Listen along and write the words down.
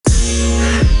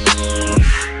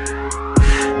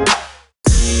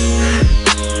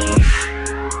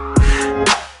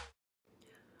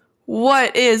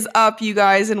What is up, you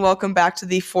guys, and welcome back to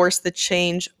the Force the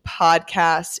Change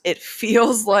podcast. It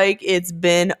feels like it's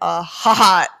been a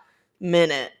hot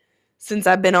minute since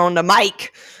I've been on the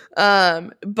mic,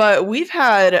 but we've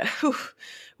had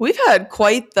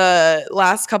quite the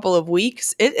last couple of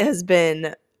weeks. It has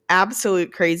been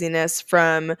absolute craziness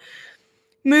from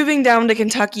moving down to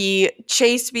Kentucky,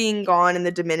 Chase being gone in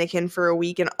the Dominican for a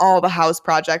week, and all the house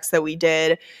projects that we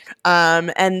did.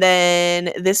 And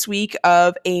then this week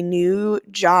of a new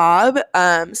job,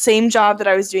 same job that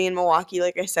I was doing in Milwaukee.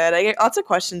 Like I said, I get lots of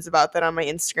questions about that on my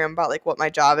Instagram about like what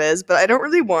my job is, but I don't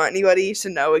really want anybody to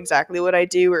know exactly what I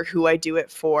do or who I do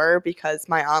it for, because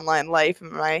my online life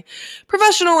and my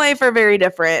professional life are very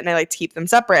different, and I like to keep them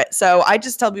separate. So I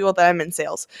just tell people that I'm in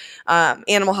sales,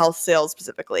 animal health sales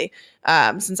specifically.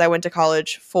 Since I went to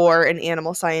college for an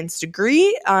animal science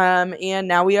degree, and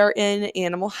now we are in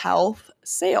animal health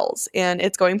sales, and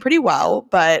it's going pretty well,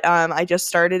 but I just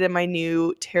started in my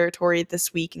new territory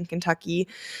this week in Kentucky,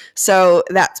 so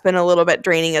that's been a little bit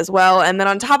draining as well. And then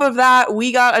on top of that,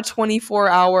 we got a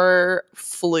 24-hour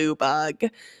flu bug.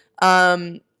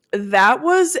 That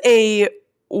was a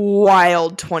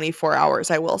wild 24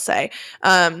 hours, I will say.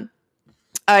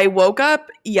 I woke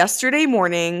up yesterday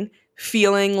morning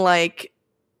feeling like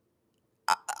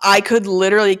I could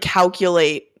literally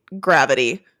calculate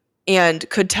gravity and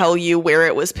could tell you where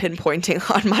it was pinpointing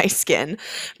on my skin,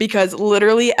 because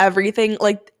literally everything,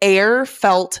 like air,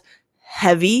 felt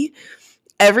heavy.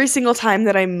 Every single time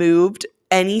that I moved,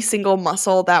 any single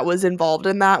muscle that was involved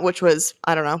in that, which was,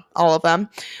 I don't know, all of them,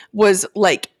 was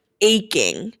like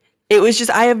aching. It was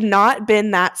just, I have not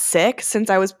been that sick since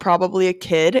I was probably a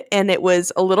kid, and it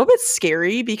was a little bit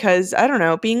scary because, I don't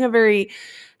know, being a very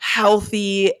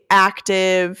healthy,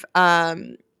 active,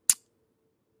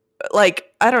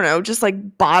 like, I don't know, just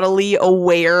like bodily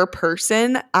aware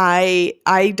person,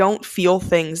 I don't feel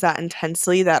things that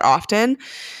intensely that often.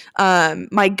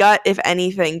 My gut, if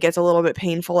anything, gets a little bit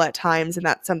painful at times, and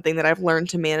that's something that I've learned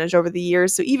to manage over the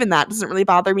years. So even that doesn't really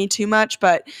bother me too much,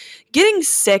 but getting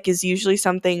sick is usually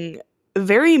something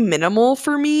very minimal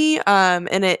for me.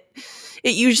 And it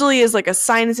usually is like a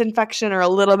sinus infection or a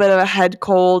little bit of a head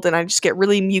cold, and I just get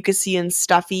really mucousy and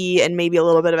stuffy and maybe a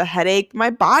little bit of a headache.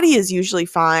 My body is usually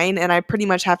fine, and I pretty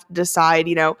much have to decide,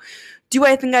 do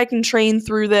I think I can train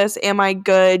through this? Am I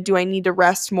good? Do I need to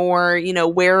rest more?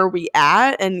 Where are we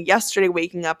at? And yesterday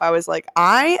waking up, I was like,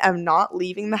 I am not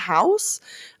leaving the house.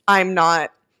 I'm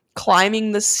not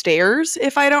climbing the stairs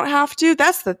if I don't have to.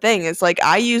 That's the thing. It's like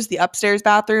I use the upstairs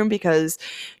bathroom because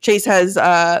Chase has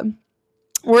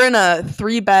we're in a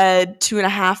 3-bed,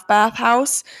 2.5-bath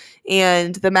house,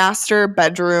 and the master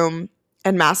bedroom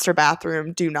and master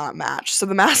bathroom do not match. So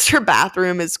the master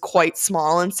bathroom is quite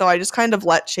small, and so I just kind of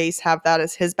let Chase have that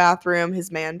as his bathroom, his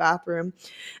man bathroom.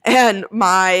 And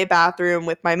my bathroom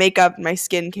with my makeup and my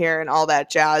skincare and all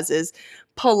that jazz is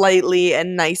politely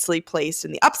and nicely placed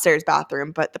in the upstairs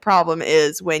bathroom. But the problem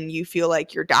is when you feel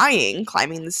like you're dying,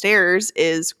 climbing the stairs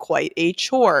is quite a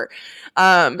chore.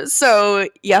 So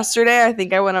yesterday, I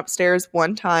think I went upstairs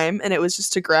one time, and it was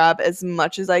just to grab as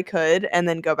much as I could and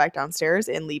then go back downstairs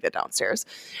and leave it downstairs.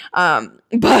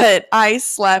 But I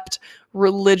slept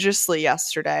religiously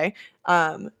yesterday.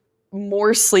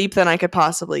 More sleep than I could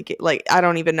possibly get. Like, I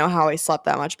don't even know how I slept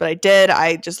that much, but I did.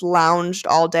 I just lounged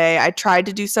all day. I tried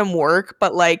to do some work,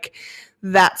 but like,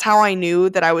 that's how I knew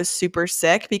that I was super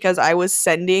sick, because I was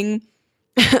sending,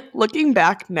 looking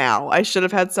back now, I should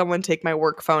have had someone take my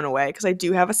work phone away, because I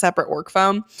do have a separate work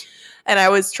phone, and I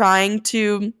was trying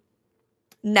to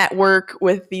network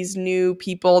with these new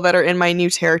people that are in my new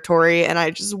territory, and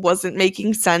I just wasn't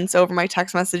making sense over my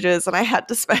text messages, and I had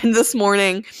to spend this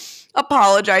morning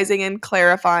apologizing and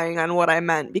clarifying on what I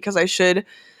meant, because I should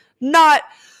not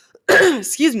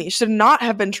should not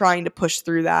have been trying to push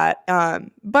through that,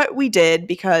 but we did,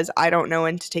 because I don't know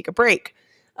when to take a break.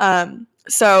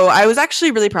 So I was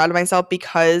actually really proud of myself,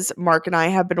 because Mark and I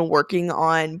have been working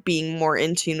on being more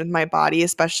in tune with my body,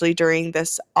 especially during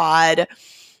this odd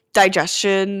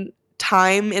digestion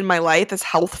time in my life, this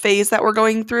health phase that we're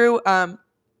going through.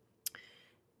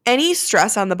 Any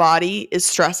stress on the body is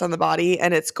stress on the body,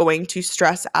 and it's going to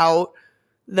stress out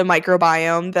the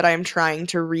microbiome that I'm trying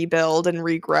to rebuild and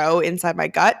regrow inside my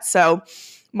gut. So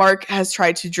Mark has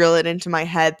tried to drill it into my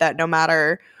head that no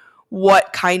matter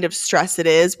what kind of stress it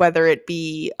is, whether it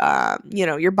be,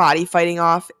 your body fighting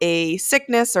off a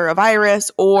sickness or a virus,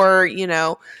 or,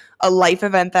 a life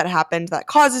event that happened that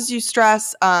causes you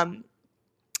stress,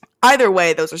 either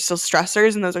way, those are still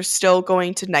stressors, and those are still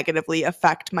going to negatively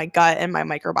affect my gut and my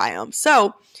microbiome.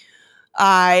 So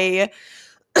I,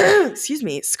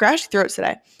 scratchy throat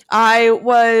today. I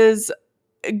was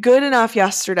good enough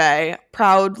yesterday,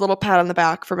 proud little pat on the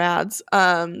back for Mads,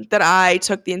 that I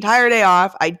took the entire day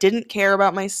off. I didn't care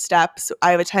about my steps.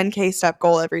 I have a 10K step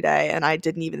goal every day, and I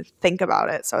didn't even think about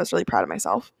it. So I was really proud of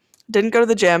myself. Didn't go to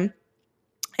the gym.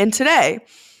 And today,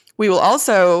 we will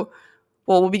also,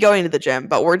 we'll be going to the gym,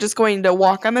 but we're just going to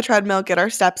walk on the treadmill, get our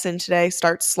steps in today,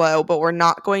 start slow, but we're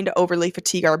not going to overly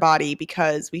fatigue our body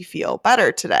because we feel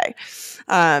better today.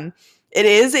 It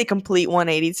is a complete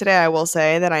 180 today. I will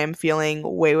say that I am feeling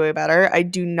way, way better. I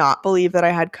do not believe that I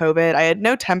had COVID. I had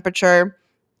no temperature.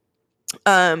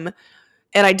 And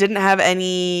I didn't have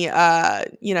any,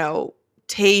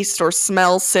 taste or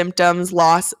smell symptoms,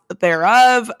 loss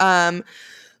thereof.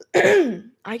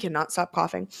 I cannot stop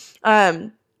coughing.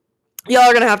 Y'all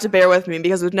are going to have to bear with me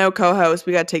because with no co-host,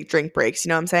 we got to take drink breaks. You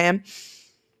know what I'm saying?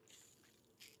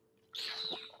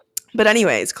 But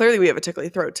anyways, clearly we have a tickly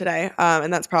throat today,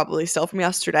 and that's probably still from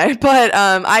yesterday. But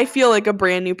I feel like a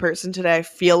brand new person today. I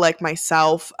feel like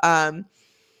myself.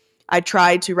 I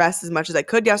tried to rest as much as I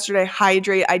could yesterday,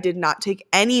 hydrate. I did not take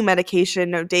any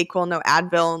medication, no Dayquil, no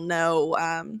Advil,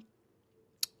 no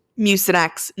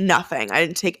Mucinex, nothing. I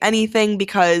didn't take anything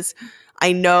because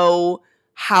I know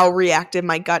how reactive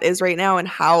my gut is right now and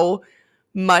how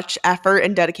much effort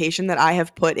and dedication that I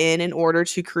have put in order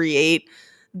to create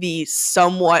the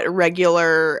somewhat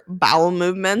regular bowel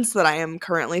movements that I am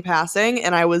currently passing.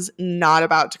 And I was not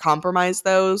about to compromise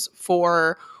those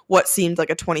for what seemed like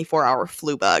a 24-hour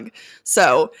flu bug.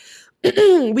 So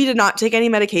we did not take any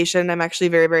medication. I'm actually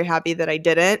very, very happy that I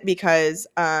didn't because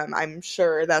I'm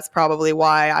sure that's probably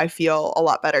why I feel a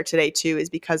lot better today too, is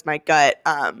because my gut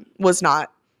was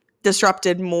not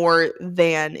disrupted more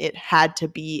than it had to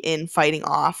be in fighting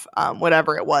off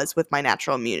whatever it was with my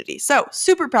natural immunity. So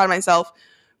super proud of myself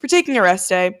for taking a rest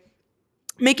day,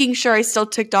 making sure I still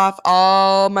ticked off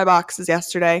all my boxes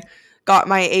yesterday, got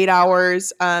my 8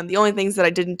 hours. The only things that I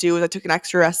didn't do was I took an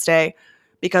extra rest day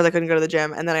because I couldn't go to the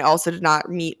gym. And then I also did not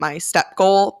meet my step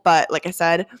goal. But like I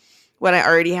said, when I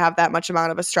already have that much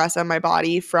amount of a stress on my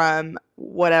body from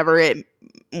whatever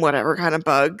kind of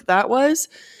bug that was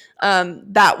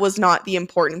not the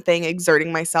important thing.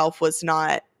 Exerting myself was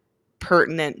not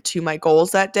pertinent to my goals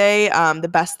that day. The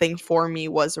best thing for me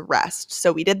was rest.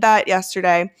 So we did that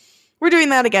yesterday. We're doing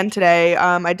that again today.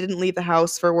 I didn't leave the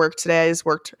house for work today. I just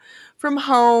worked from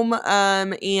home,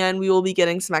 and we will be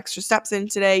getting some extra steps in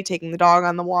today, taking the dog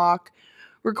on the walk,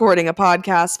 recording a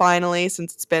podcast finally,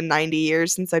 since it's been 90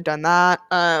 years since I've done that.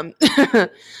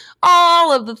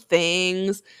 All of the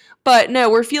things. But no,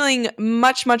 we're feeling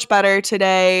much, much better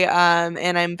today,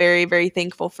 and I'm very, very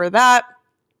thankful for that.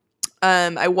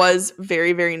 I was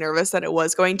very, very nervous that it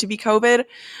was going to be COVID.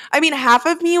 I mean, half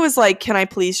of me was like, can I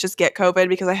please just get COVID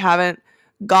because I haven't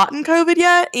gotten COVID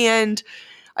yet? And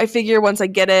I figure once I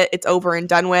get it, it's over and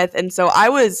done with. And so I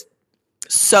was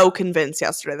so convinced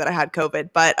yesterday that I had COVID,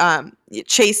 but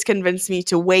Chase convinced me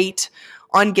to wait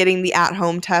on getting the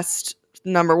at-home test,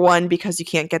 number one, because you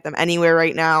can't get them anywhere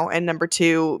right now, and number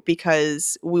two,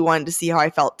 because we wanted to see how I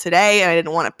felt today, and I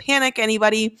didn't want to panic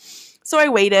anybody. So I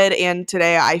waited, and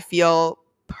today I feel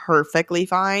perfectly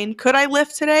fine. Could I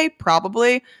lift today?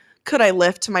 Probably. Could I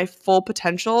lift to my full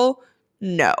potential?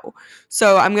 No.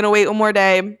 So I'm going to wait one more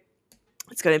day.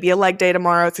 It's going to be a leg day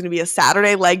tomorrow. It's going to be a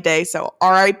Saturday leg day. So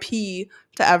RIP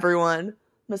to everyone.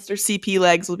 Mr. CP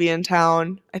Legs will be in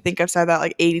town. I think I've said that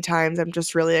like 80 times. I'm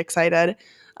just really excited.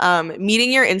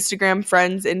 Meeting your Instagram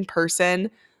friends in person,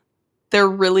 there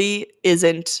really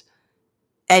isn't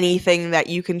anything that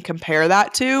you can compare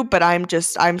that to, but I'm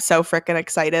so freaking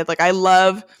excited. Like,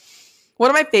 one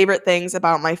of my favorite things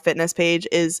about my fitness page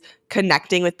is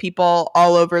connecting with people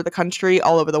all over the country,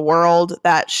 all over the world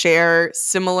that share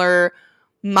similar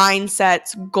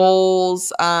mindsets,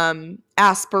 goals,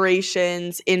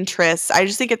 aspirations, interests. I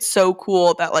just think it's so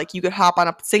cool that like you could hop on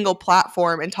a single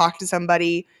platform and talk to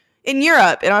somebody in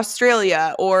Europe, in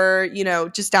Australia, or,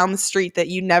 just down the street that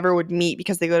you never would meet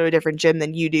because they go to a different gym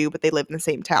than you do, but they live in the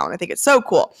same town. I think it's so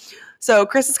cool. So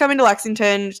Chris is coming to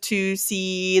Lexington to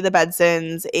see the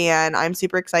Bedsons, and I'm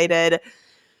super excited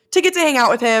to get to hang out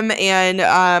with him and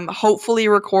hopefully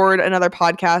record another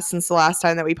podcast since the last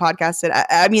time that we podcasted.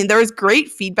 I mean, there was great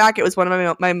feedback. It was one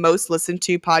of my most listened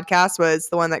to podcasts was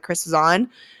the one that Chris was on.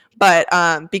 But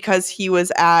because he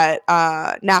was at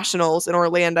Nationals in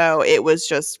Orlando, it was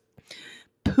just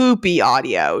poopy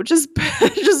audio, just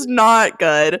not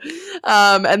good.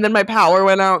 And then my power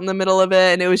went out in the middle of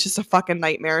it, and it was just a fucking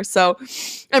nightmare. So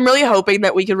I'm really hoping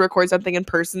that we could record something in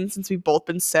person since we've both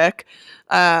been sick,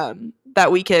 that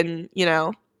we can,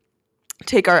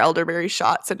 take our elderberry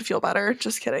shots and feel better.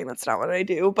 Just kidding. That's not what I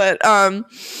do. But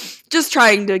just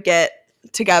trying to get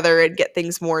together and get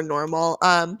things more normal.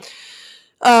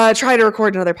 try to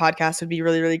record another podcast would be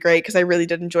really, really great because I really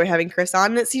did enjoy having Chris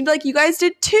on, and it seemed like you guys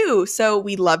did too. So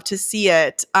we'd love to see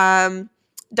it.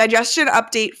 Digestion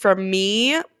update from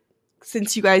me,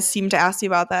 since you guys seem to ask me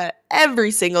about that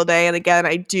every single day. And again,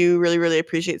 I do really, really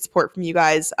appreciate support from you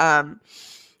guys.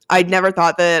 I'd never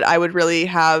thought that I would really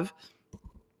have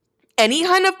any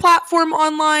kind of platform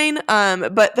online,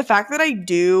 but the fact that I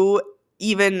do,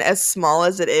 even as small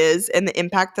as it is, and the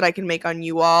impact that I can make on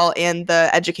you all and the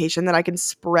education that I can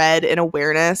spread and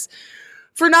awareness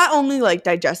for not only like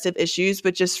digestive issues,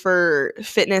 but just for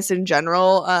fitness in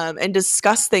general, and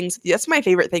discuss things. That's my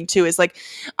favorite thing too, is like,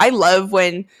 I love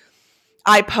when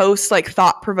I post like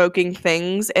thought-provoking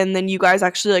things and then you guys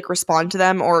actually like respond to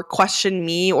them or question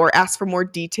me or ask for more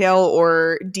detail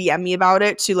or DM me about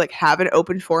it to like have an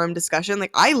open forum discussion. Like,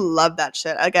 I love that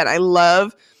shit. Again, I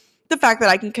love the fact that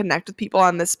I can connect with people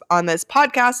on this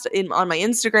podcast, on my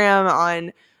Instagram,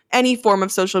 on any form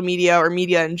of social media or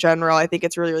media in general. I think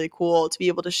it's really, really cool to be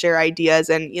able to share ideas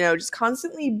and, just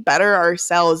constantly better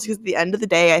ourselves, because at the end of the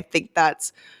day, I think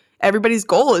that's everybody's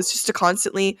goal, is just to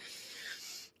constantly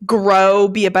grow,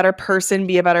 be a better person,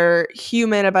 be a better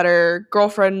human, a better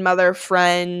girlfriend, mother,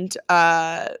 friend,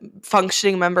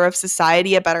 functioning member of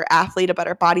society, a better athlete, a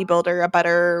better bodybuilder, a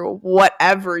better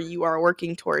whatever you are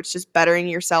working towards, just bettering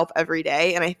yourself every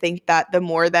day. And I think that the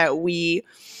more that we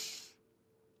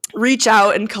reach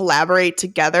out and collaborate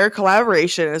together,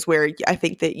 collaboration is where I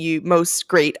think that most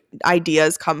great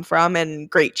ideas come from and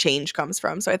great change comes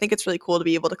from. So I think it's really cool to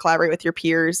be able to collaborate with your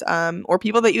peers, or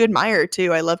people that you admire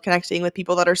too. I love connecting with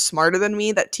people that are smarter than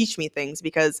me, that teach me things,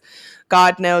 because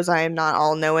God knows I am not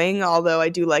all knowing, although I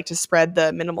do like to spread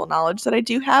the minimal knowledge that I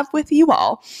do have with you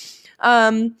all. So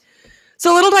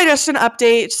a little digestion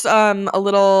updates, a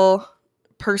little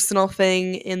personal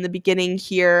thing in the beginning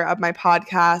here of my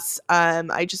podcast.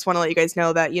 I just want to let you guys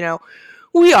know that,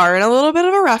 we are in a little bit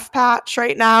of a rough patch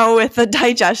right now with the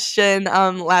digestion.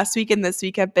 Last week and this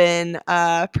week have been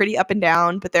pretty up and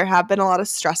down, but there have been a lot of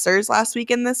stressors last week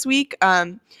and this week.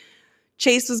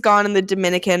 Chase was gone in the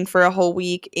Dominican for a whole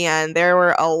week, and there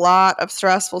were a lot of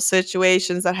stressful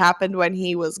situations that happened when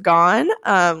he was gone,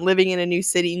 living in a new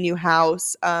city, new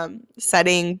house,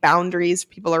 setting boundaries for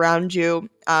people around you.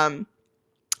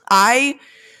 I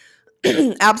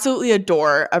absolutely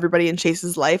adore everybody in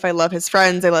Chase's life. I love his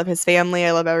friends. I love his family.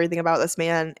 I love everything about this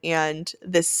man and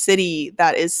this city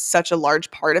that is such a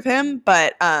large part of him.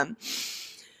 But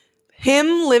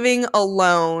him living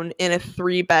alone in a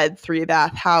 3-bed,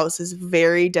 3-bath house is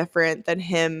very different than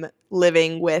him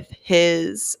living with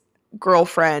his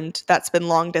girlfriend that's been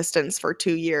long distance for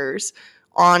 2 years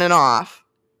on and off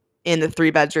in the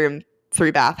 3-bedroom,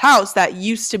 3-bath house that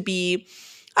used to be,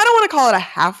 I don't want to call it a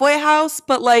halfway house,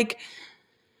 but like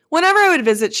whenever I would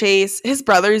visit Chase, his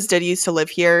brothers did used to live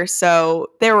here. So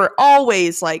there were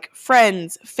always like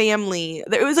friends, family.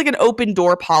 It was like an open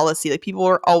door policy. Like people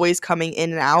were always coming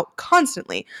in and out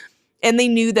constantly. And they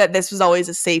knew that this was always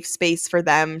a safe space for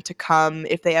them to come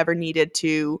if they ever needed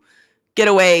to get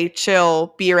away,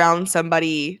 chill, be around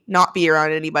somebody, not be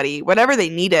around anybody, whatever they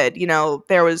needed.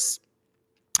 There was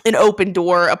an open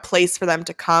door, a place for them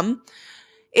to come.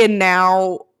 And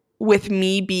now with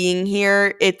me being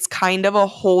here, it's kind of a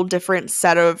whole different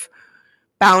set of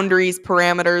boundaries,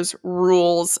 parameters,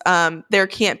 rules. There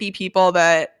can't be people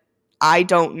that I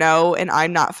don't know and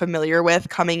I'm not familiar with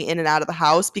coming in and out of the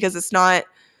house, because it's not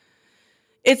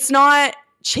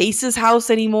Chase's house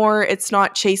anymore. It's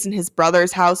not Chase and his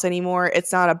brother's house anymore.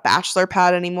 It's not a bachelor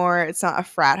pad anymore. It's not a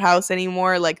frat house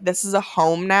anymore. Like, this is a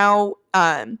home now.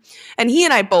 And he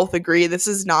and I both agree this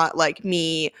is not like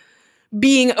me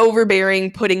being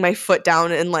overbearing, putting my foot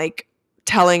down and like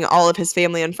telling all of his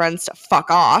family and friends to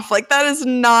fuck off. Like, that is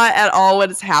not at all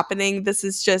what is happening. This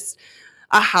is just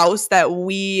a house that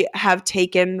we have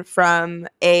taken from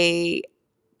a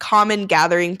common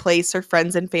gathering place for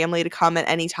friends and family to come at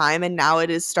any time, and now it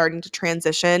is starting to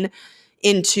transition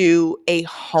into a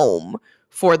home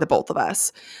for the both of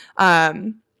us.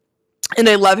 And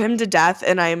I love him to death,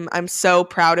 and I'm so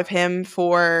proud of him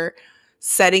for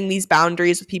setting these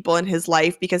boundaries with people in his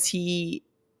life, because he's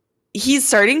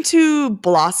starting to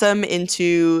blossom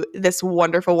into this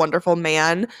wonderful, wonderful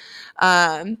man.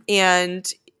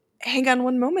 And hang on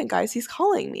one moment, guys. He's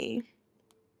calling me.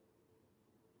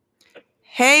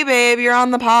 Hey, babe, you're on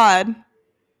the pod.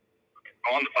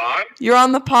 On the pod? You're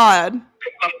on the pod.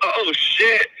 Oh,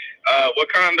 shit. What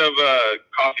kind of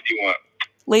coffee do you want?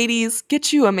 Ladies,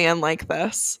 get you a man like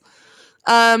this.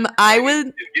 I would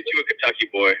just get you a Kentucky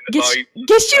boy.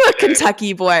 Get you a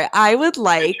Kentucky boy. I would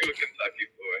like get you a Kentucky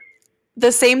boy.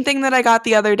 The same thing that I got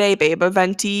the other day, babe. A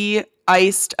venti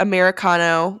iced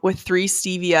Americano with 3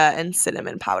 stevia and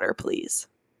cinnamon powder, please.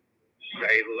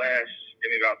 Say less.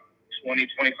 Give me about 20,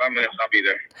 25 minutes. I'll be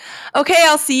there. Okay,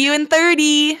 I'll see you in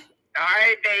 30. All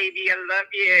right, baby. I love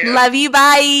you. Love you.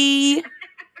 Bye.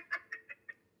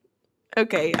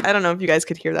 Okay, I don't know if you guys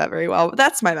could hear that very well, but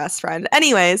that's my best friend.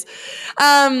 Anyways,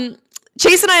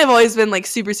 Chase and I have always been like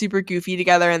super, super goofy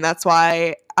together, and that's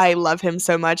why I love him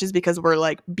so much, is because we're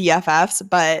like BFFs.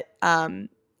 But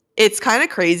it's kind of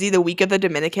crazy. The week of the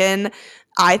Dominican,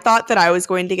 I thought that I was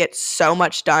going to get so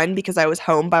much done because I was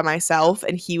home by myself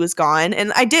and he was gone.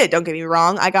 And I did, don't get me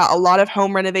wrong. I got a lot of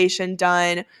home renovation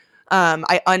done.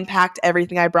 I unpacked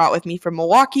everything I brought with me from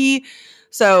Milwaukee.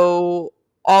 So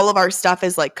all of our stuff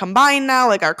is like combined now.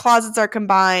 Like our closets are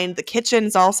combined. The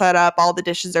kitchen's all set up. All the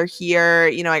dishes are here.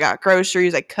 You know, I got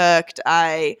groceries. I cooked.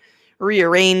 I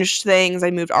rearranged things.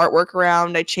 I moved artwork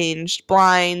around. I changed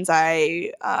blinds.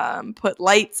 I put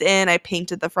lights in. I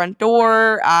painted the front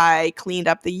door. I cleaned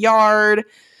up the yard.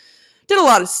 Did a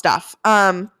lot of stuff.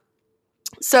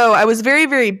 So I was very,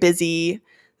 very busy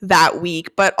that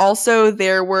week, but also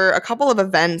there were a couple of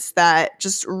events that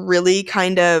just really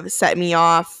kind of set me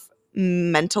off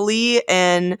mentally,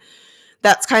 and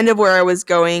that's kind of where I was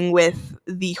going with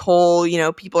the whole, you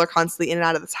know, people are constantly in and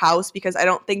out of this house, because I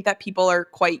don't think that people are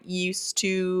quite used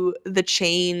to the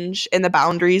change and the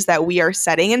boundaries that we are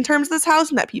setting in terms of this house,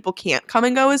 and that people can't come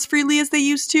and go as freely as they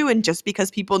used to. And just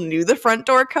because people knew the front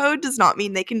door code does not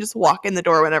mean they can just walk in the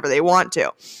door whenever they want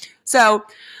to. So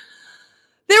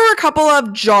there were a couple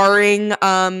of jarring,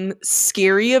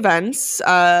 scary events,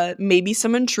 maybe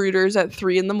some intruders at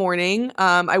 3 a.m.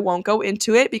 I won't go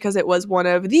into it because it was one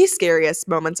of the scariest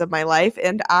moments of my life,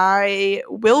 and I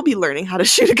will be learning how to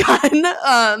shoot a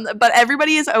gun, but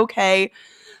everybody is okay.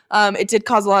 It did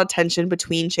cause a lot of tension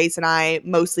between Chase and I,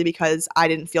 mostly because I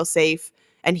didn't feel safe,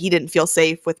 and he didn't feel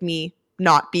safe with me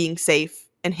not being safe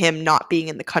and him not being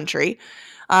in the country.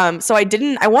 So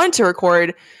I wanted to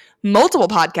record multiple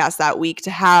podcasts that week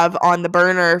to have on the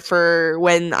burner for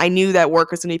when I knew that work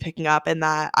was going to be picking up, and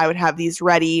that I would have these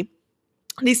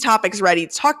topics ready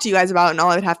to talk to you guys about. And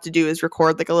all I would have to do is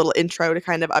record like a little intro to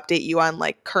kind of update you on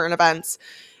like current events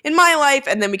in my life.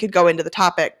 And then we could go into the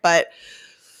topic. But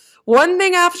one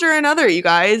thing after another, you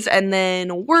guys, and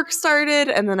then work started,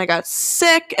 and then I got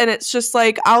sick, and it's just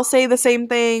like, I'll say the same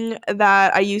thing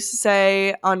that I used to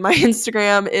say on my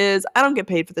Instagram is, I don't get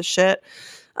paid for this shit.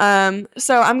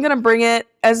 So I'm going to bring it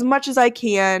as much as I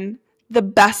can, the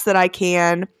best that I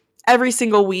can, every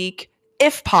single week,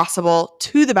 if possible,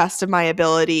 to the best of my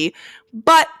ability.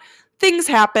 But things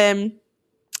happen.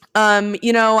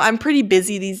 You know, I'm pretty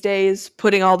busy these days,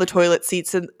 putting all the toilet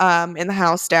seats in the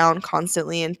house down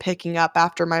constantly and picking up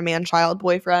after my man-child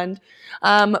boyfriend.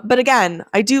 But again,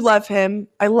 I do love him.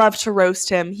 I love to roast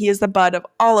him. He is the butt of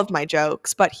all of my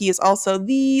jokes, but he is also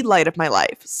the light of my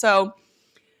life. So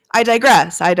I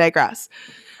digress.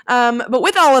 But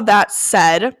with all of that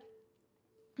said,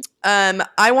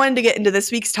 I wanted to get into this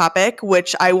week's topic,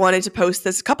 which I wanted to post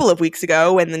this a couple of weeks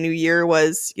ago when the new year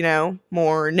was, you know,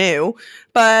 more new.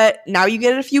 But now you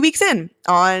get it a few weeks in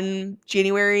on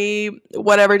January,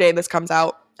 whatever day this comes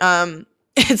out.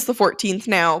 It's the 14th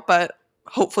now, but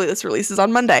hopefully this releases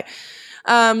on Monday.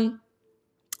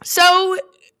 So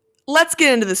let's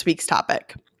get into this week's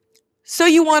topic. So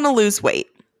you want to lose weight.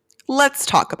 Let's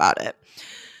talk about it.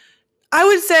 I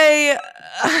would say,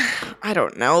 I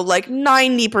don't know, like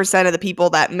 90% of the people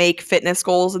that make fitness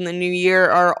goals in the new year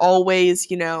are always,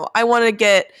 you know, I want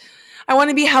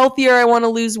to be healthier, I want to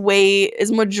lose weight,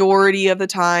 is majority of the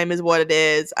time is what it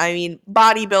is. I mean,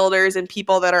 bodybuilders and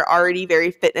people that are already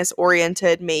very fitness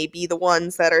oriented may be the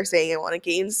ones that are saying, I want to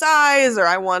gain size, or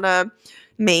I want to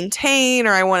maintain,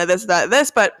 or I want to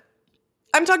this, but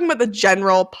I'm talking about the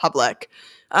general public.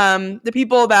 The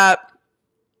people that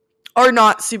are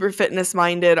not super fitness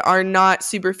minded, are not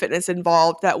super fitness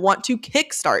involved, that want to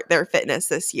kickstart their fitness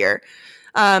this year.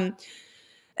 And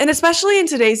especially in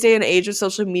today's day and age of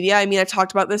social media, I mean, I've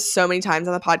talked about this so many times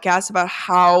on the podcast about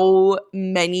how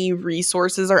many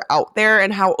resources are out there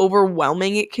and how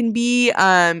overwhelming it can be.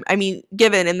 I mean,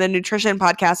 given in the nutrition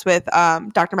podcast with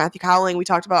Dr. Matthew Cowling, we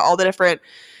talked about all the different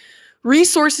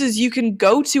resources you can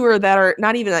go to, or that are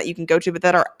not even that you can go to, but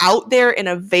that are out there and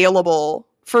available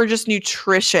for just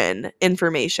nutrition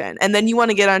information. And then you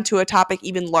want to get onto a topic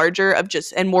even larger of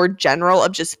just, and more general,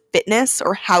 of just fitness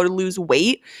or how to lose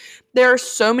weight. There are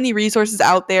so many resources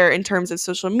out there in terms of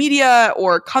social media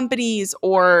or companies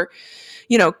or,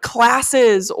 you know,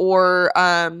 classes or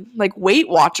like Weight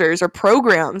Watchers or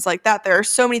programs like that. There are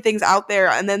so many things out there.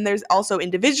 And then there's also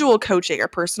individual coaching or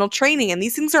personal training. And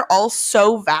these things are all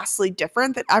so vastly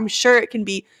different that I'm sure it can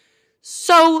be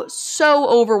so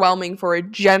overwhelming for a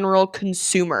general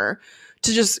consumer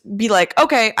to just be like,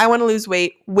 okay, I want to lose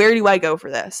weight. Where do I go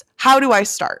for this? How do I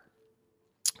start?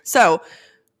 So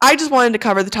I just wanted to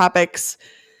cover the topics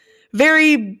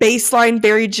very baseline,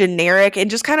 very generic,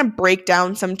 and just kind of break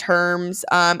down some terms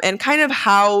and kind of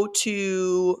how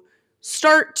to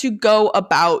start to go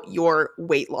about your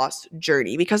weight loss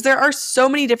journey, because there are so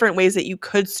many different ways that you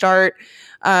could start.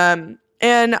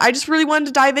 And I just really wanted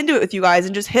to dive into it with you guys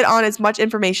and just hit on as much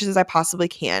information as I possibly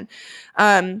can.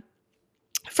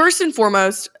 First and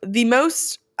foremost,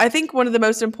 I think one of the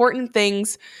most important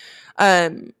things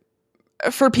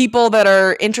for people that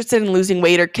are interested in losing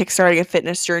weight or kickstarting a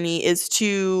fitness journey is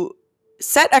to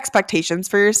set expectations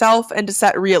for yourself and to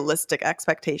set realistic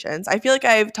expectations. I feel like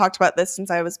I've talked about this since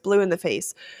I was blue in the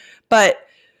face, but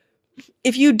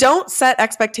if you don't set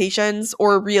expectations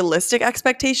or realistic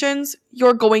expectations,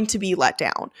 you're going to be let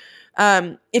down.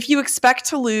 If you expect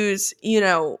to lose,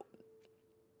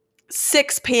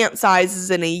 6 pant sizes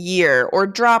in a year or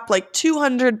drop like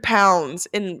 200 pounds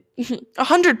in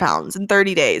 100 pounds in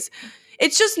 30 days,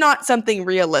 it's just not something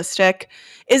realistic.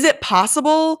 Is it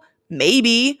possible?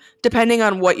 Maybe, depending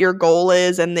on what your goal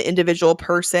is and the individual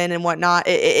person and whatnot.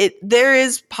 There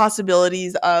is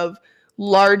possibilities of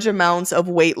large amounts of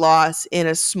weight loss in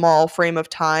a small frame of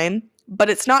time, but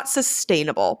it's not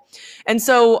sustainable. And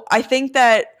so I think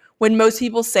that when most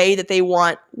people say that they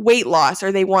want weight loss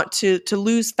or they want to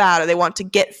lose fat or they want to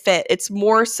get fit, it's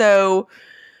more so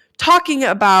talking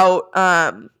about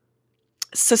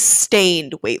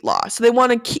sustained weight loss. So they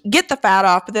want to get the fat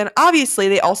off, but then obviously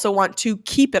they also want to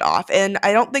keep it off. And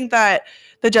I don't think that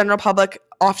the general public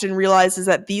often realizes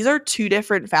that these are two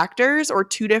different factors or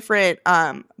two different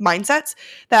mindsets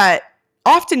that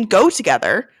often go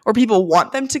together, or people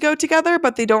want them to go together,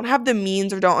 but they don't have the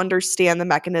means or don't understand the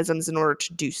mechanisms in order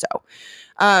to do so.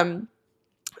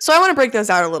 So I want to break those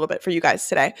down a little bit for you guys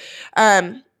today.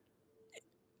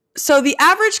 So the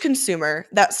average consumer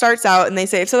that starts out and they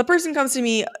say, so the person comes to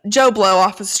me, Joe Blow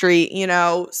off the street,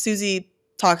 Susie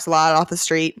talks a lot off the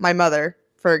street. My mother,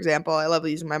 for example, I love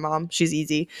using my mom. She's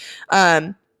easy.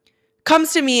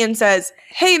 Comes to me and says,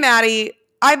 hey, Maddie,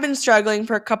 I've been struggling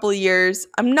for a couple of years.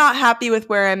 I'm not happy with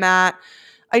where I'm at.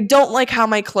 I don't like how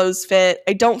my clothes fit.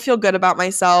 I don't feel good about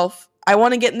myself. I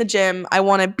want to get in the gym. I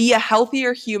want to be a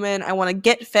healthier human. I want to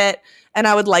get fit, and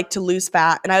I would like to lose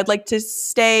fat, and I would like to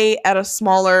stay at a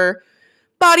smaller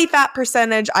body fat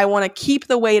percentage. I want to keep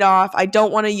the weight off. I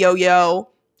don't want to yo-yo.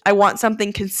 I want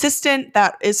something consistent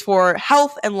that is for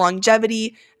health and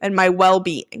longevity and my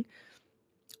well-being.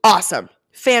 Awesome.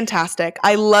 Fantastic.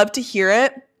 I love to hear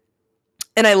it,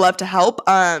 and I love to help.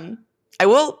 I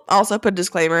will also put a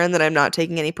disclaimer in that I'm not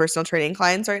taking any personal training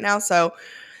clients right now, so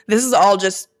this is all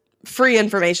just free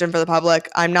information for the public.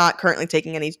 I'm not currently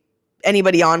taking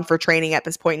anybody on for training at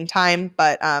this point in time,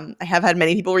 but I have had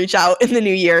many people reach out in the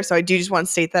new year, so I do just want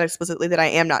to state that explicitly that I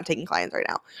am not taking clients right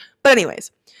now. But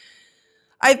anyways,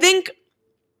 I think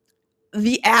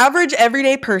the average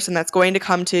everyday person that's going to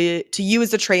come to you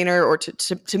as a trainer or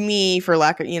to me, for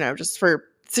lack of, just for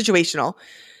situational,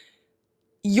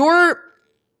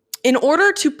 in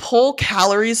order to pull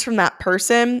calories from that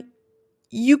person,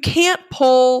 you can't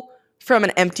pull from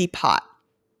an empty pot,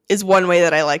 is one way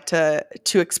that I like to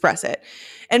express it.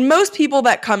 And most people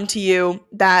that come to you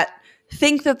that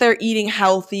think that they're eating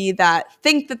healthy, that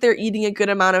think that they're eating a good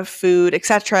amount of food, et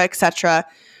cetera,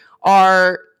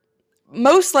 are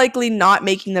most likely not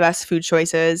making the best food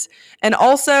choices, and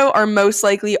also are most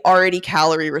likely already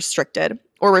calorie restricted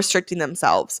or restricting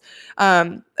themselves.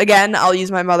 Again, I'll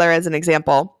use my mother as an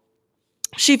example.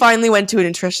 She finally went to a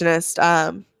nutritionist,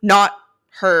 not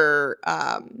her,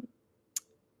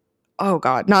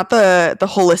 not the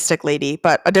holistic lady,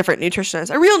 but a different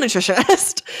nutritionist, a real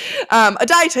nutritionist, a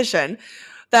dietitian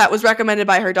that was recommended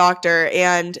by her doctor.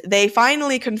 And they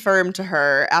finally confirmed to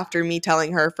her, after me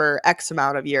telling her for X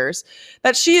amount of years,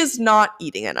 that she is not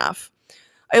eating enough.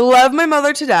 I love my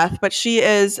mother to death, but she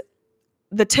is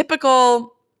the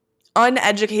typical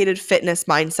uneducated fitness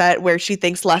mindset where she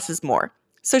thinks less is more.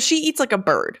 So she eats like a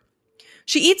bird.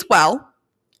 She eats well.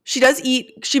 She does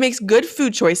eat. She makes good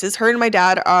food choices. Her and my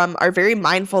dad are very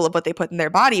mindful of what they put in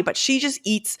their body, but she just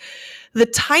eats the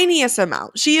tiniest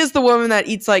amount. She is the woman that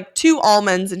eats like 2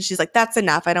 almonds and she's like, that's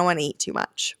enough. I don't want to eat too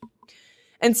much.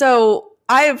 And so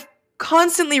I have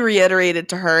constantly reiterated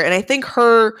to her, and I think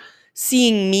her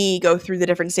seeing me go through the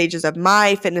different stages of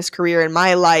my fitness career and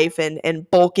my life and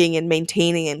bulking and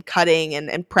maintaining and cutting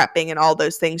and prepping and all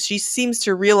those things, she seems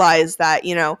to realize that,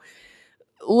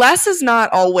 less is not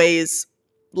always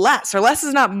less, or less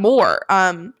is not more.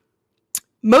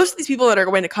 Most of these people that are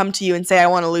going to come to you and say, I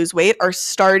want to lose weight,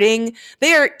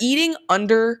 they are eating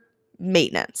under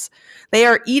maintenance. They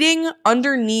are eating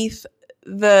underneath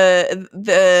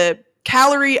the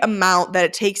calorie amount that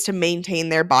it takes to maintain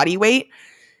their body weight.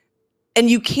 And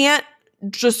you can't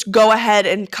just go ahead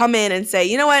and come in and say,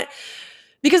 you know what?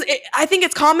 Because I think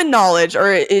it's common knowledge,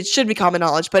 or it should be common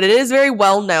knowledge, but it is very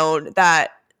well known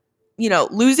that,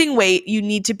 losing weight, you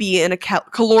need to be in a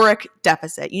caloric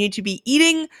deficit. You need to be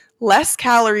eating less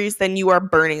calories than you are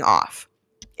burning off.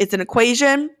 It's an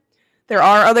equation. There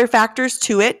are other factors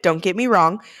to it, don't get me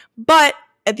wrong. But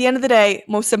at the end of the day,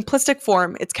 most simplistic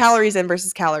form, it's calories in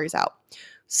versus calories out.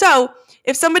 So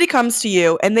if somebody comes to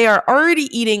you and they are already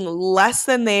eating less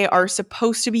than they are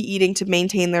supposed to be eating to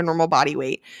maintain their normal body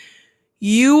weight,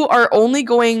 you are only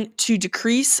going to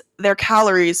decrease their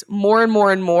calories more and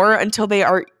more and more until they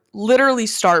are literally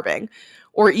starving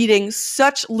or eating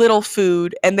such little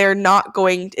food, and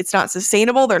it's not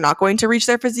sustainable. They're not going to reach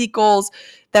their physique goals.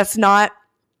 That's not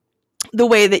the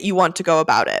way that you want to go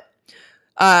about it.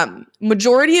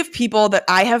 Majority of people that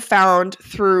I have found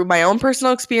through my own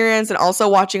personal experience and also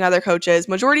watching other coaches,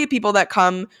 majority of people that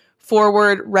come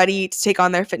forward ready to take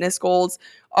on their fitness goals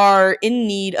are in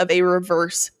need of a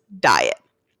reverse diet.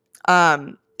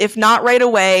 If not right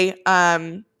away,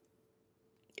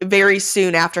 very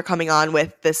soon after coming on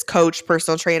with this coach,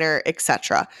 personal trainer,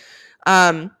 etc.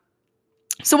 So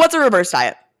what's a reverse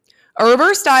diet? A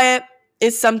reverse diet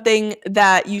is something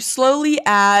that you slowly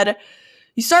add.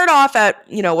 You start off at,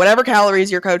 whatever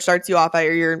calories your coach starts you off at,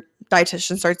 or your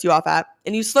dietitian starts you off at,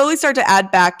 and you slowly start to add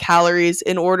back calories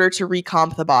in order to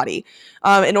recomp the body,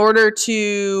 in order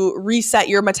to reset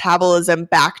your metabolism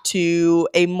back to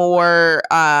a more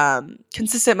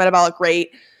consistent metabolic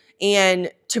rate, and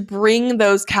to bring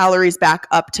those calories back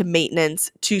up to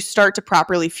maintenance to start to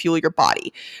properly fuel your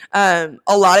body. A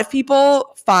lot of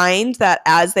people find that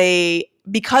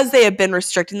because they have been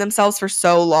restricting themselves for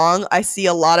so long, I see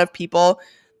a lot of people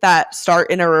that start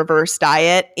in a reverse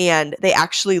diet and they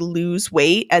actually lose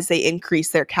weight as they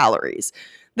increase their calories.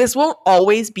 This won't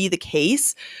always be the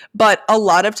case, but a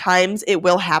lot of times it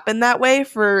will happen that way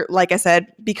for, like I said,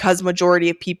 because majority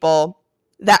of people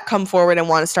that come forward and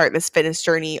want to start this fitness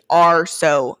journey are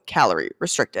so calorie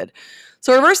restricted.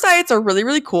 So reverse diets are really,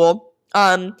 really cool.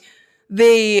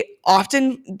 They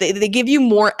often they give you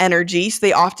more energy, so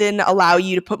they often allow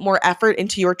you to put more effort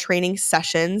into your training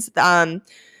sessions.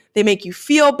 They make you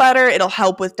feel better. It'll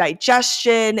help with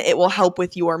digestion. It will help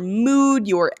with your mood,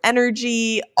 your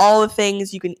energy, all the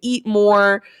things. You can eat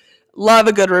more. Love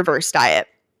a good reverse diet.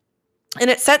 And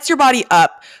it sets your body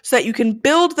up so that you can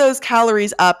build those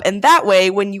calories up. And that way,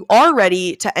 when you are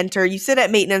ready to enter, you sit at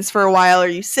maintenance for a while, or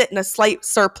you sit in a slight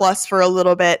surplus for a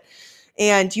little bit,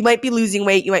 and you might be losing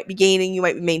weight, you might be gaining, you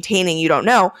might be maintaining, you don't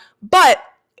know. But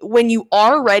when you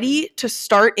are ready to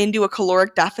start into a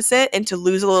caloric deficit and to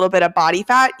lose a little bit of body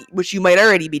fat, which you might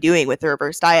already be doing with the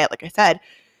reverse diet, like I said,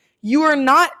 you are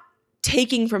not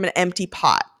taking from an empty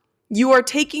pot. You are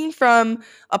taking from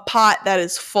a pot that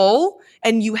is full,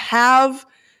 and you have,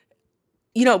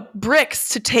 bricks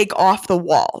to take off the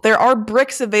wall. There are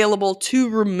bricks available to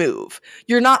remove.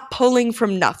 You're not pulling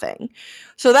from nothing.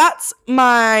 So that's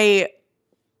my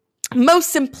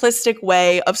most simplistic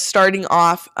way of starting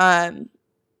off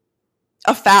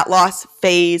a fat loss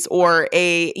phase, or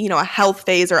a health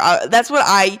phase, or that's what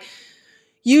I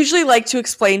usually like to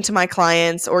explain to my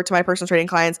clients or to my personal training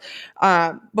clients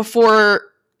before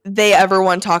they ever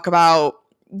want to talk about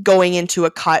going into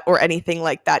a cut or anything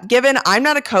like that. Given I'm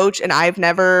not a coach and I have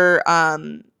never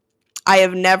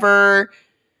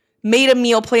made a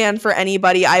meal plan for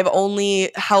anybody. I've only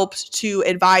helped to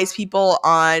advise people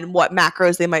on what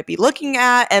macros they might be looking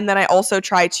at. And then I also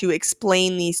try to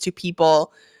explain these to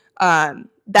people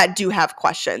that do have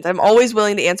questions. I'm always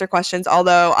willing to answer questions,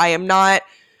 although I am not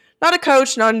a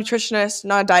coach, not a nutritionist,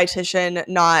 not a dietitian,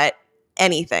 not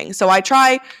anything. So I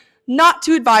try not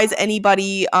to advise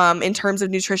anybody in terms of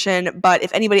nutrition, but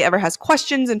if anybody ever has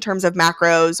questions in terms of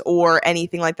macros or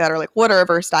anything like that, or like what a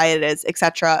reverse diet is,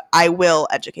 etc., I will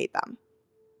educate them.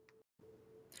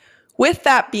 With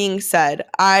that being said,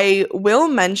 I will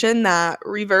mention that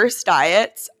reverse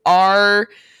diets are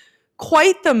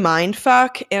quite the mind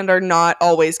fuck and are not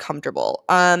always comfortable.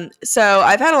 So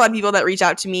I've had a lot of people that reach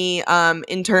out to me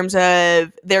in terms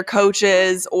of their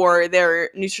coaches or their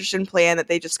nutrition plan that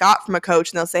they just got from a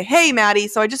coach, and they'll say, "Hey, Maddie,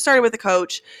 so I just started with a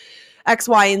coach X,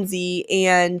 Y, and Z,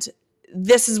 and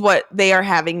this is what they are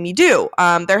having me do.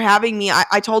 They're having me,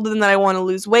 I told them that I want to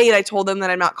lose weight. I told them that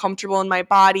I'm not comfortable in my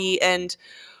body, and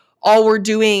all we're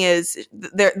doing is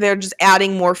they're just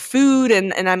adding more food,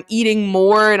 and I'm eating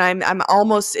more, and I'm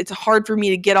almost, it's hard for me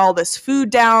to get all this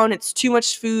food down. It's too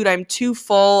much food. I'm too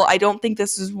full. I don't think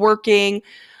this is working.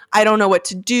 I don't know what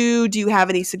to do. Do you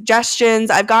have any suggestions?"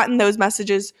 I've gotten those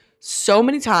messages so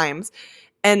many times.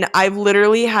 And I've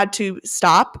literally had to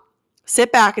stop,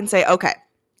 sit back and say, okay,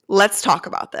 let's talk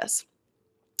about this.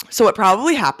 So what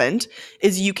probably happened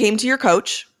is you came to your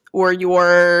coach or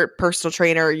your personal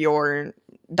trainer, your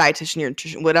dietitian, your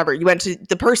nutrition, whatever. You went to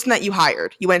the person that you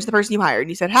hired. You went to the person you hired and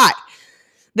you said, hi,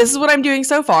 this is what I'm doing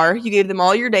so far. You gave them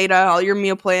all your data, all your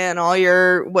meal plan, all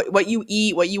your what you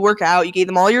eat, what you work out. You gave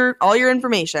them all your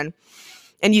information.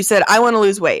 And you said, I want to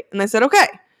lose weight. And they said, okay,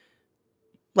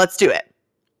 let's do it.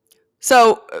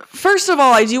 So first of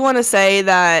all, I do want to say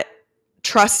that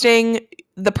trusting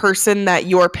the person that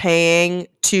you're paying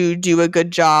to do a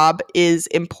good job is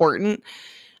important.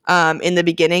 In the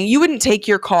beginning, you wouldn't take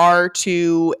your car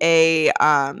to an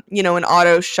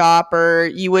auto shop,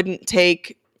 or you wouldn't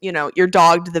take, your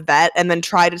dog to the vet and then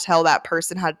try to tell that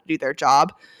person how to do their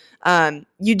job.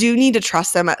 You do need to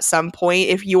trust them at some point.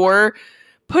 If you're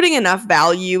putting enough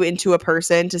value into a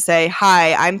person to say,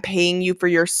 hi, I'm paying you for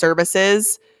your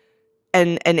services,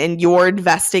 and you're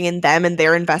investing in them and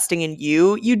they're investing in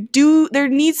you, there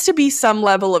needs to be some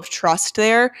level of trust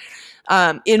there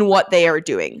in what they are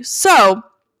doing. So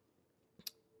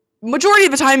majority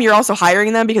of the time you're also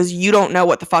hiring them because you don't know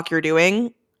what the fuck you're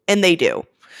doing, and they do.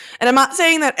 And I'm not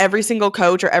saying that every single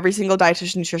coach or every single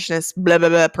dietitian, nutritionist, blah, blah,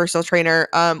 blah, personal trainer,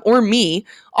 or me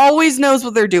always knows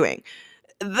what they're doing.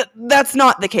 That's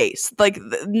not the case. Like,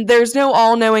 there's no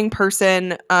all-knowing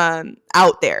person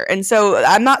out there. And so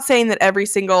I'm not saying that every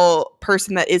single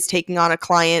person that is taking on a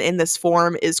client in this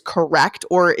form is correct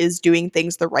or is doing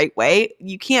things the right way.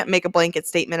 You can't make a blanket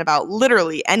statement about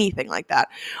literally anything like that.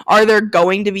 Are there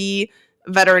going to be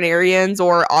veterinarians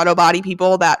or auto body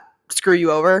people that screw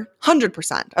you over?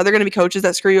 100%. Are there going to be coaches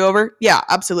that screw you over? Yeah,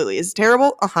 absolutely. Is it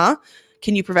terrible? Uh-huh.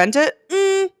 Can you prevent it?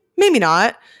 Maybe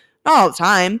not. Not all the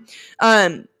time.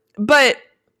 But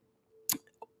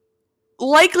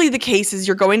likely the case is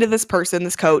you're going to this person,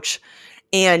 this coach,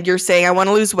 and you're saying, I want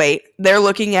to lose weight. They're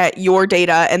looking at your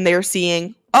data and they're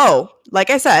seeing, oh, like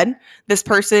I said, this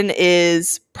person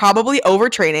is probably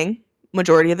overtraining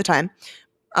majority of the time,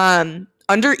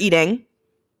 under eating,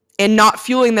 and not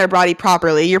fueling their body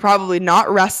properly. You're probably not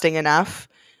resting enough.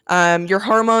 Your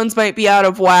hormones might be out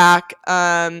of whack.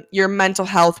 Your mental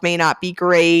health may not be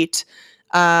great.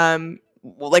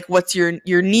 Like, what's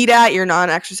your need at your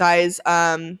non-exercise?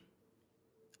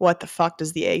 What the fuck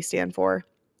does the A stand for?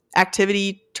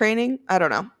 Activity training? I don't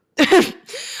know.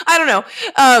 I don't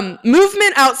know.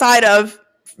 Movement outside of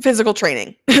physical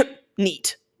training.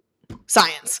 Neat.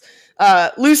 Science.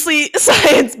 Loosely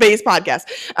science-based podcast.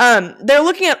 They're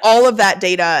looking at all of that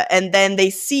data, and then they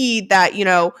see that,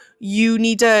 you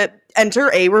need to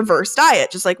enter a reverse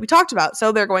diet, just like we talked about.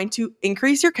 So they're going to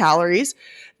increase your calories.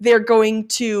 They're going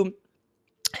to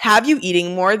have you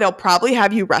eating more. They'll probably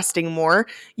have you resting more.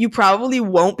 You probably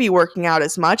won't be working out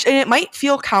as much. And it might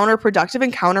feel counterproductive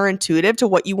and counterintuitive to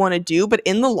what you want to do. But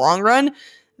in the long run,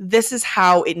 this is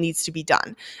how it needs to be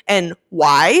done. And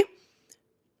why?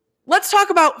 Let's talk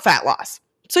about fat loss.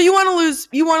 So you want to lose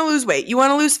weight. You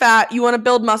want to lose fat. You want to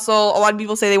build muscle. A lot of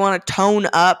people say they want to tone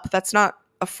up. That's not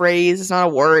a phrase. It's not a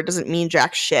word. It doesn't mean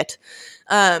jack shit.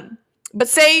 But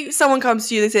say someone comes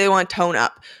to you, they say they want to tone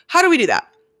up. How do we do that?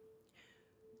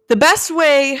 The best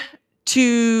way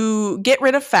to get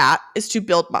rid of fat is to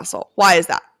build muscle. Why is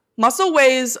that? Muscle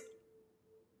weighs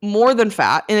more than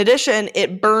fat. In addition,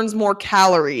 it burns more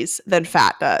calories than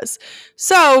fat does.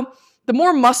 So the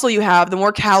more muscle you have, the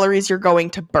more calories you're going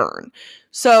to burn.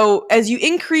 So as you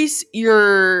increase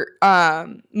your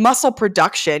muscle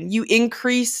production, you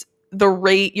increase the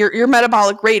rate, your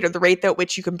metabolic rate, or the rate at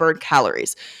which you can burn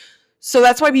calories. So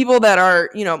that's why people that are,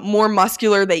 more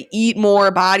muscular, they eat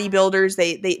more. Bodybuilders,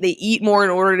 they eat more in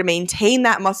order to maintain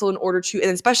that muscle, in order to, and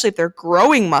especially if they're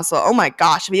growing muscle. Oh my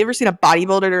gosh, have you ever seen a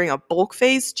bodybuilder during a bulk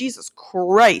phase? Jesus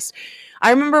Christ. I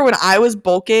remember when I was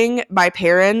bulking, my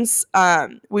parents,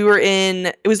 it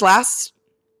was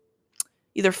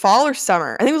either fall or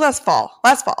summer. I think it was last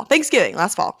fall, Thanksgiving,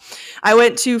 last fall. I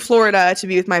went to Florida to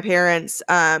be with my parents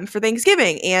for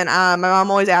Thanksgiving. And my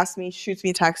mom always shoots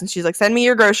me a text, and she's like, send me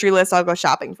your grocery list. I'll go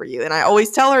shopping for you. And I always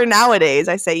tell her nowadays,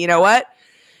 I say, you know what?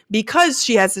 Because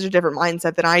she has such a different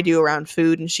mindset than I do around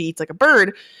food, and she eats like a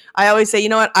bird, I always say, you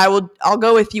know what? I'll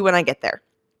go with you when I get there.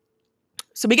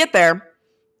 So we get there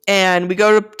and we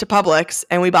go to Publix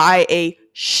and we buy a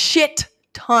shit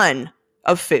ton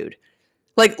of food.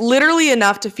 Like, literally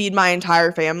enough to feed my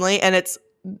entire family, and it's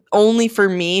only for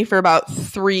me for about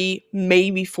 3,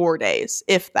 maybe 4 days,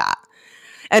 if that.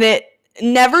 And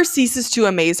never ceases to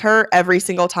amaze her every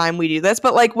single time we do this.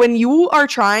 But like when you are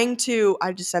trying to,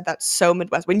 I just said that so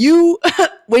Midwest. When you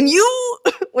when you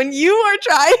when you are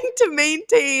trying to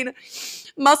maintain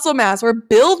muscle mass or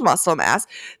build muscle mass,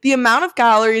 the amount of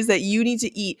calories that you need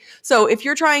to eat. So if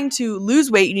you're trying to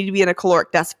lose weight, you need to be in a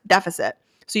caloric deficit.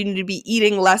 So you need to be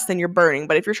eating less than you're burning.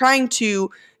 But if you're trying to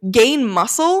gain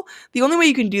muscle, the only way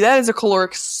you can do that is a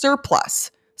caloric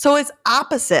surplus. So it's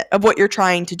opposite of what you're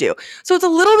trying to do. So it's a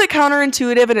little bit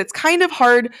counterintuitive, and it's kind of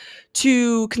hard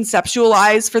to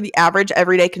conceptualize for the average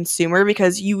everyday consumer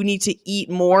because you need to eat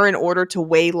more in order to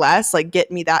weigh less. Like get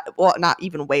me that, well, not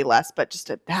even weigh less, but just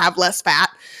to have less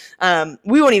fat.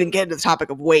 We won't even get into the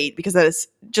topic of weight because that is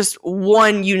just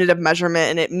one unit of measurement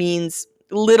and it means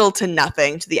little to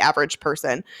nothing to the average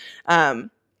person.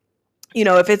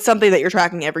 If it's something that you're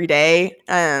tracking every day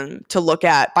to look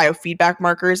at biofeedback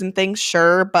markers and things,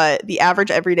 sure. But the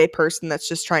average everyday person that's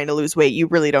just trying to lose weight, you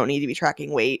really don't need to be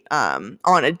tracking weight on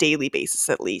a daily basis,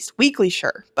 at least. Weekly,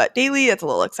 sure. But daily, that's a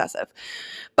little excessive.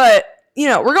 But,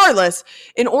 regardless,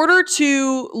 in order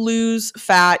to lose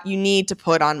fat, you need to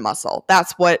put on muscle.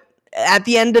 That's what, at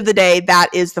the end of the day, that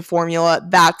is the formula.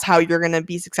 That's how you're going to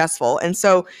be successful. And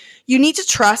so you need to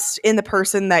trust in the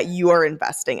person that you are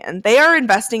investing in. They are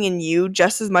investing in you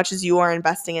just as much as you are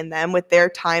investing in them with their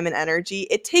time and energy.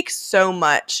 It takes so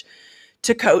much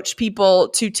to coach people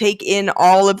to take in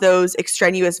all of those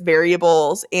extraneous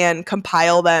variables and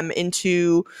compile them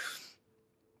into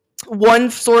one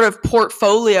sort of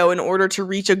portfolio in order to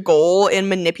reach a goal and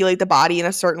manipulate the body in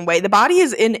a certain way. The body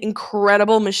is an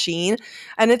incredible machine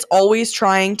and it's always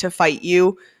trying to fight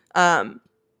you. I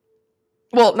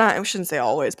shouldn't say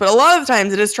always, but a lot of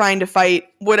times it is trying to fight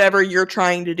whatever you're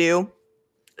trying to do.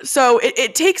 So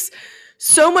it takes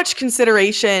so much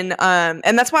consideration.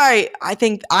 And that's why I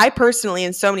think I personally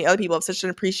and so many other people have such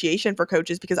an appreciation for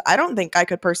coaches because I don't think I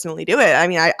could personally do it. I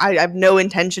mean, I have no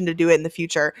intention to do it in the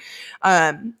future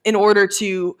in order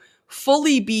to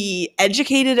fully be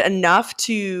educated enough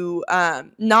to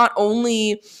not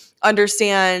only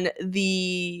understand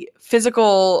the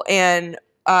physical and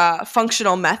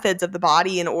functional methods of the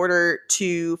body in order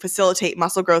to facilitate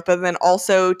muscle growth, but then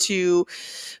also to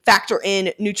factor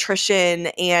in nutrition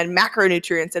and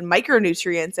macronutrients and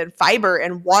micronutrients and fiber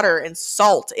and water and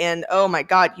salt and oh my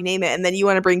God, you name it. And then you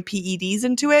want to bring PEDs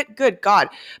into it. Good God.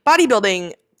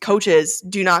 Bodybuilding coaches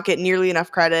do not get nearly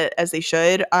enough credit as they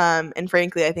should. And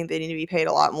frankly, I think they need to be paid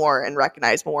a lot more and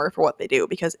recognized more for what they do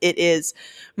because it is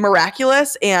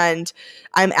miraculous and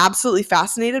I'm absolutely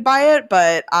fascinated by it.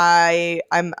 But I'm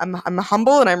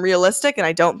humble and I'm realistic and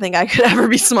I don't think I could ever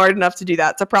be smart enough to do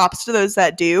that. So props to those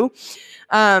that do.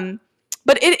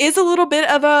 But it is a little bit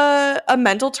of a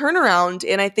mental turnaround.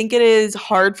 And I think it is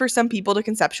hard for some people to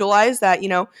conceptualize that,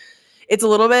 it's a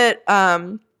little bit,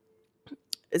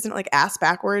 isn't it like ass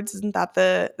backwards? Isn't that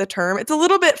the term? It's a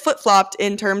little bit flip-flopped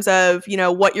in terms of,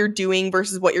 what you're doing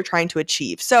versus what you're trying to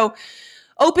achieve. So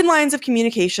open lines of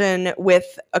communication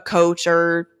with a coach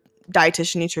or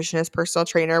dietitian, nutritionist, personal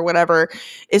trainer, whatever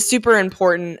is super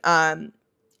important.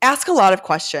 Ask a lot of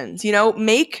questions,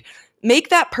 make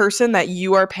that person that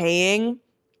you are paying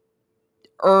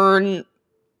earn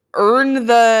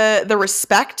the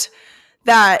respect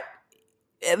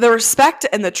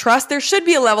and the trust. There should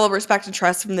be a level of respect and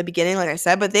trust from the beginning, like I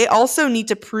said, but they also need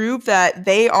to prove that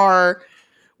they are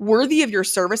worthy of your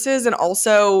services and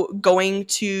also going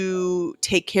to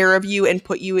take care of you and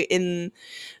put you in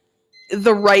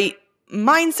the right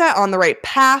mindset, on the right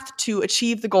path to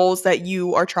achieve the goals that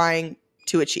you are trying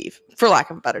to achieve, for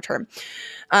lack of a better term.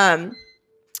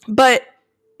 But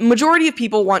majority of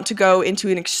people want to go into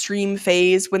an extreme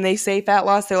phase when they say fat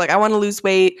loss. They're like, I want to lose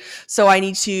weight, so I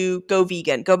need to go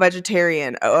vegan, go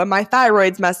vegetarian. Oh, my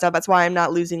thyroid's messed up, that's why I'm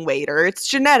not losing weight. Or it's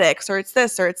genetics, or it's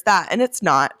this, or it's that. And it's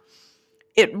not.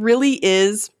 It really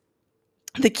is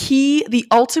the key, the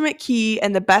ultimate key,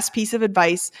 and the best piece of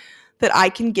advice that I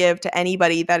can give to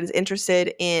anybody that is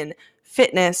interested in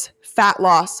fitness, fat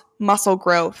loss, muscle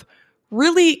growth,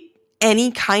 really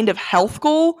any kind of health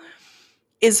goal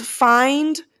is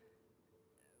find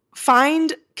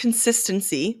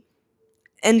consistency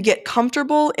and get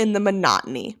comfortable in the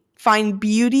monotony. Find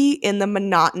beauty in the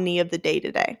monotony of the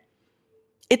day-to-day.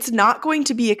 It's not going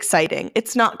to be exciting.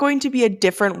 It's not going to be a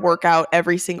different workout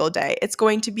every single day. It's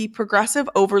going to be progressive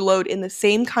overload in the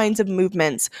same kinds of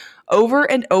movements over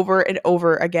and over and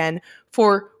over again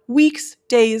for weeks,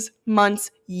 days,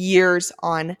 months, years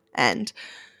on end.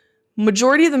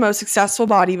 Majority of the most successful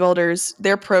bodybuilders,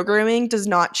 their programming does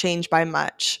not change by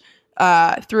much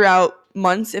throughout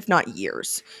months, if not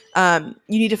years. You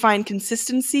need to find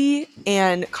consistency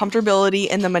and comfortability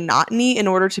in the monotony in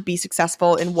order to be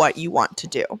successful in what you want to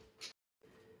do.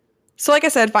 So like I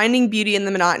said, finding beauty in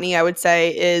the monotony, I would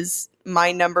say, is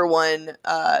my number one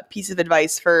piece of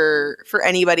advice for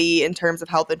anybody in terms of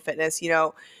health and fitness.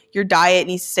 Your diet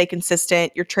needs to stay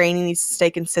consistent. Your training needs to stay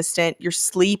consistent. Your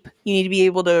sleep, you need to be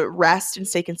able to rest and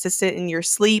stay consistent in your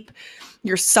sleep.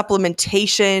 Your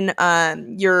supplementation,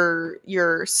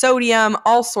 your sodium,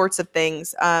 all sorts of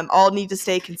things, all need to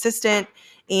stay consistent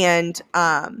and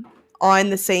on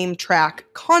the same track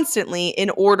constantly in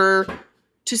order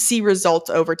to see results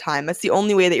over time. That's the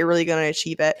only way that you're really going to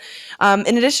achieve it.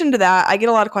 In addition to that, I get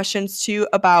a lot of questions too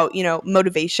about,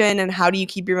 motivation and how do you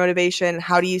keep your motivation?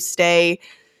 How do you stay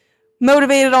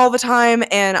motivated all the time?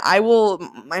 And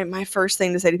my first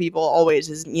thing to say to people always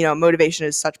is, motivation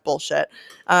is such bullshit.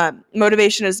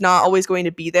 Motivation is not always going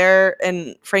to be there.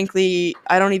 And frankly,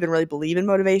 I don't even really believe in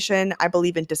motivation. I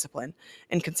believe in discipline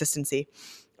and consistency.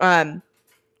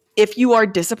 If you are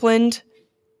disciplined,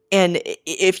 and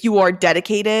if you are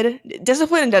dedicated,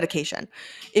 discipline and dedication,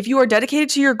 if you are dedicated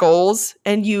to your goals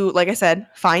and you, like I said,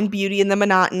 find beauty in the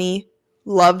monotony,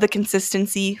 love the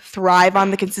consistency, thrive on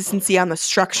the consistency, on the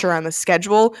structure, on the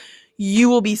schedule, you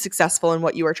will be successful in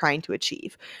what you are trying to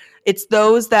achieve. It's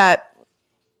those that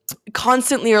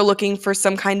constantly are looking for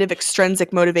some kind of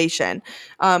extrinsic motivation.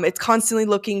 It's constantly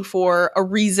looking for a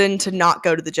reason to not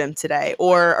go to the gym today,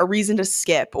 or a reason to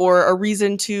skip, or a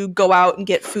reason to go out and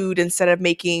get food instead of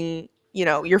making,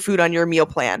 your food on your meal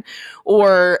plan,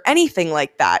 or anything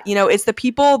like that. It's the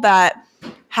people that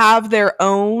have their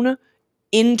own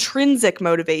intrinsic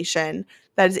motivation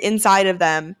that is inside of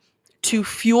them to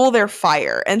fuel their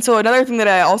fire. And so another thing that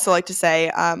I also like to say,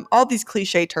 all these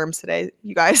cliche terms today,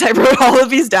 you guys, I wrote all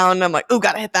of these down and I'm like, oh,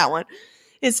 gotta hit that one,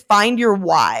 is find your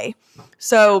why.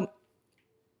 So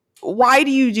why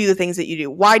do you do the things that you do?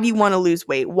 Why do you want to lose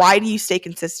weight? Why do you stay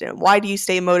consistent? Why do you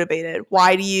stay motivated?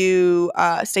 Why do you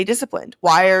stay disciplined?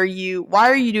 Why are you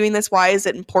doing this? Why is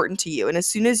it important to you? And as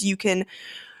soon as you can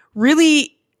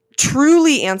really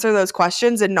truly answer those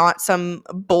questions and not some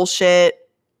bullshit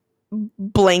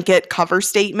blanket cover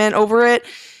statement over it,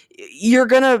 you're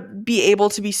gonna be able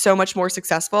to be so much more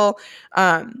successful.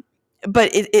 But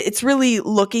it's really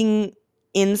looking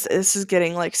in. This is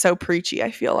getting like so preachy. I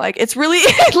feel like it's really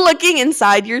looking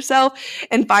inside yourself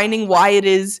and finding why it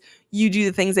is you do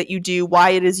the things that you do,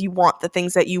 why it is you want the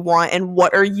things that you want, and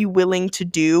what are you willing to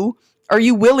do. Are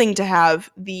you willing to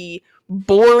have the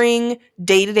boring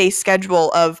day-to-day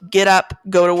schedule of get up,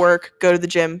 go to work, go to the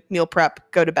gym, meal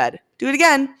prep, go to bed, do it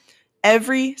again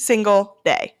every single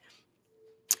day?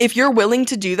 If you're willing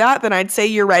to do that, then I'd say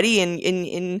you're ready,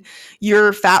 and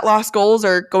your fat loss goals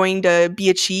are going to be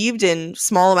achieved in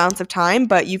small amounts of time.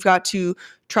 But you've got to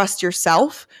trust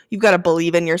yourself. You've got to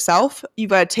believe in yourself. You've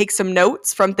got to take some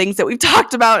notes from things that we've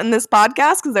talked about in this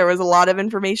podcast, because there was a lot of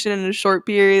information in a short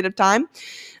period of time.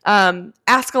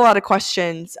 Ask a lot of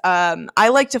questions. I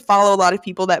like to follow a lot of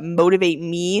people that motivate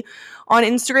me on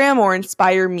Instagram or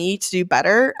inspire me to do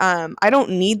better. I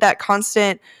don't need that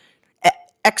constant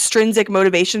extrinsic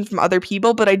motivation from other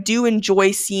people, but I do enjoy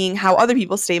seeing how other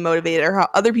people stay motivated, or how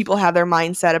other people have their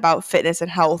mindset about fitness and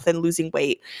health and losing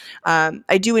weight.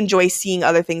 I do enjoy seeing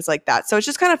other things like that. So it's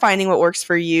just kind of finding what works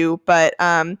for you, but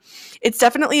it's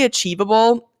definitely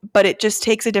achievable, but it just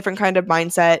takes a different kind of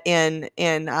mindset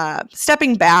and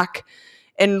stepping back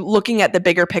and looking at the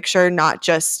bigger picture, not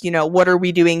just, what are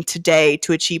we doing today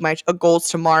to achieve my goals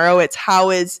tomorrow? It's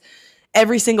how is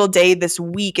every single day this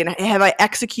week, and have I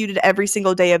executed every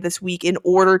single day of this week in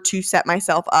order to set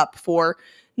myself up for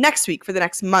next week, for the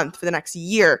next month, for the next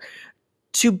year,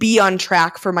 to be on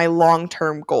track for my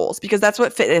long-term goals? Because that's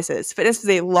what fitness is. Fitness is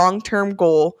a long-term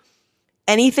goal.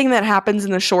 Anything that happens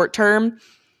in the short term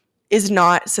is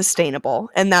not sustainable.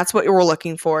 And that's what we're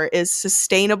looking for, is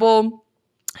sustainable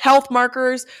health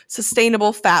markers,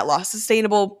 sustainable fat loss,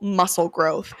 sustainable muscle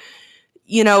growth.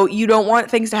 You don't want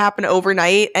things to happen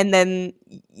overnight and then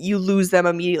you lose them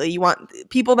immediately. You want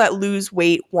people that lose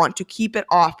weight want to keep it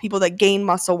off. People that gain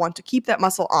muscle want to keep that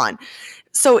muscle on.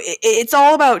 So it's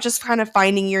all about just kind of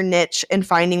finding your niche and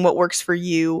finding what works for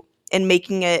you, and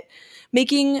making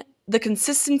the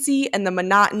consistency and the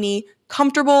monotony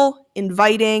comfortable,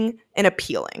 inviting, and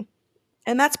appealing.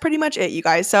 And that's pretty much it, you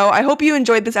guys. So I hope you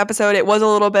enjoyed this episode. It was a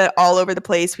little bit all over the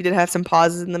place. We did have some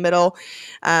pauses in the middle,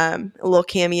 a little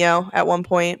cameo at one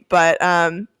point. But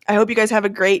I hope you guys have a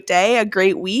great day, a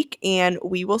great week, and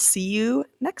we will see you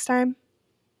next time.